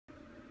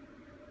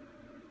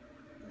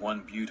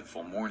One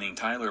beautiful morning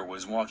Tyler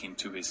was walking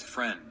to his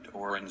friend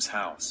Auron's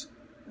house.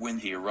 When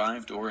he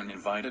arrived, Auron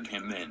invited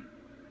him in.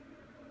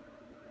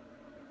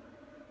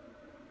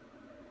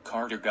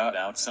 Carter got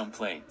out some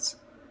plates.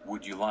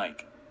 Would you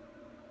like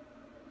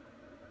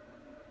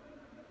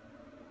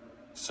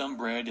some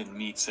bread and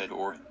meat, said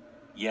Auron.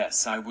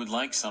 Yes, I would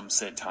like some,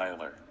 said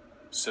Tyler.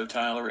 So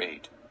Tyler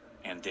ate,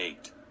 and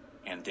ate,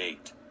 and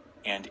ate,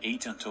 and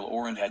ate until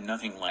Auron had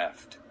nothing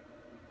left.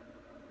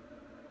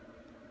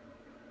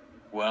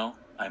 Well,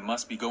 I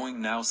must be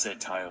going now, said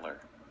Tyler.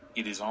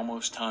 It is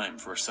almost time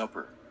for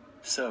supper.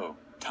 So,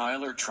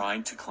 Tyler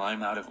tried to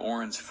climb out of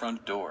Auron's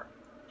front door.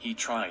 He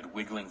tried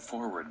wiggling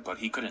forward, but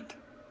he couldn't.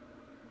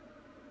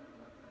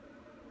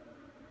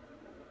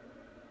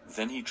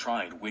 Then he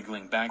tried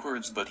wiggling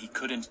backwards, but he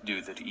couldn't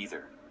do that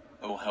either.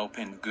 Oh, help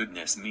and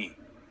goodness me.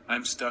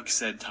 I'm stuck,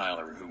 said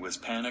Tyler, who was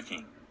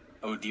panicking.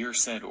 Oh dear,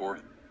 said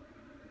Auron.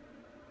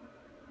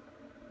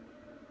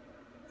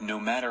 No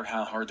matter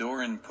how hard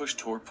Auron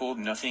pushed or pulled,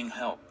 nothing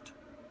helped.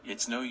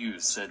 It's no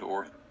use, said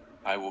Auron.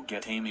 I will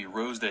get Amy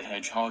Rose the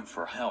Hedgehog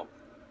for help.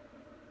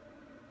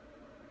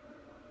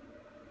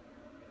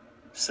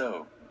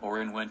 So,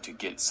 Auron went to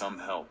get some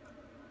help.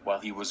 While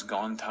he was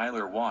gone,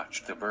 Tyler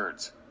watched the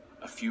birds.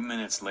 A few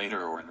minutes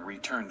later, Auron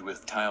returned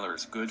with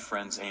Tyler's good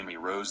friends Amy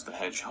Rose the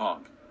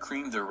Hedgehog,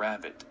 Cream the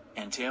Rabbit,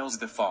 and Tails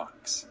the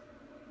Fox.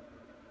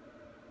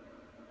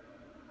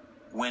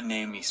 When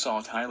Amy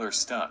saw Tyler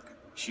stuck,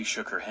 she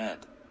shook her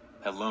head.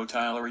 Hello,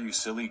 Tyler, you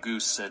silly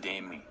goose, said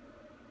Amy.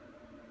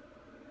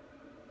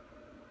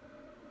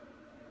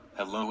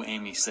 Hello,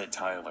 Amy, said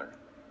Tyler.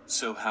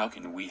 So how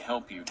can we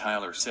help you,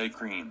 Tyler, said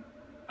Cream.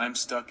 I'm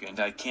stuck and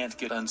I can't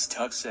get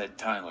unstuck, said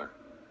Tyler.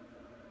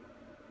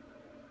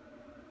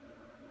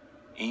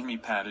 Amy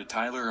patted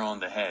Tyler on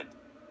the head.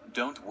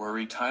 Don't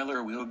worry,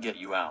 Tyler, we'll get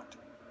you out,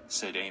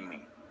 said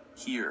Amy.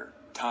 Here,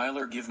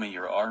 Tyler, give me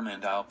your arm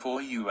and I'll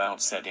pull you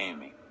out, said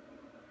Amy.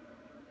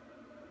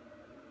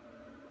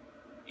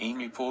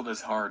 Amy pulled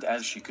as hard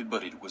as she could,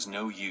 but it was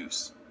no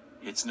use.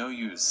 It's no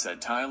use,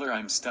 said Tyler,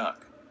 I'm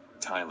stuck.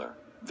 Tyler,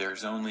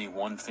 there's only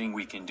one thing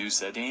we can do,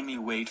 said Amy.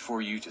 Wait for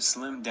you to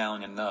slim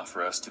down enough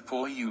for us to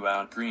pull you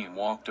out. Cream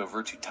walked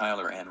over to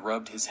Tyler and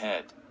rubbed his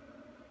head.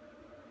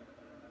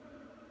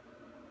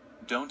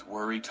 Don't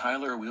worry,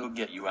 Tyler, we'll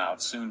get you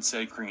out soon,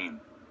 said Cream.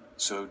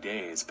 So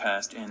days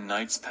passed and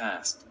nights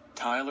passed.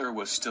 Tyler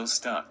was still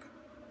stuck.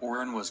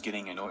 Auron was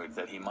getting annoyed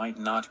that he might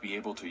not be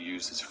able to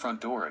use his front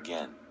door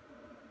again.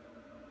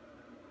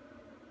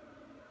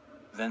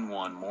 Then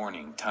one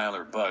morning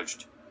Tyler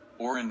budged.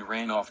 Auron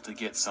ran off to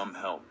get some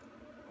help.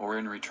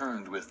 Auron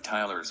returned with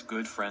Tyler's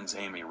good friends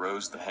Amy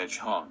Rose the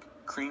Hedgehog,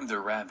 Cream the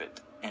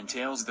Rabbit, and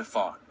Tails the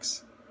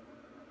Fox.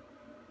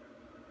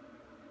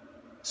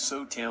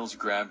 So Tails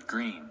grabbed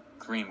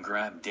Cream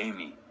grabbed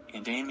Amy,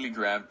 and Amy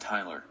grabbed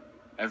Tyler.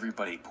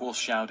 Everybody pull,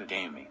 shouted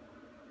Amy.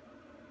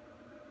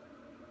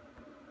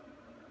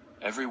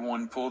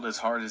 Everyone pulled as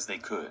hard as they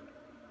could.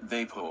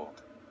 They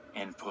pulled,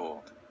 and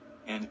pulled,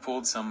 and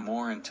pulled some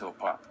more until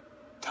pop.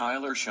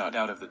 Tyler shot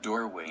out of the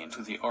doorway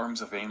into the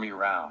arms of Amy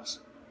Rose.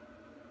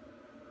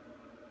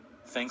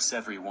 Thanks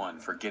everyone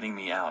for getting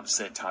me out,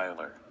 said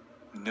Tyler.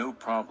 No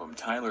problem,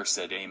 Tyler,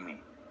 said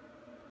Amy.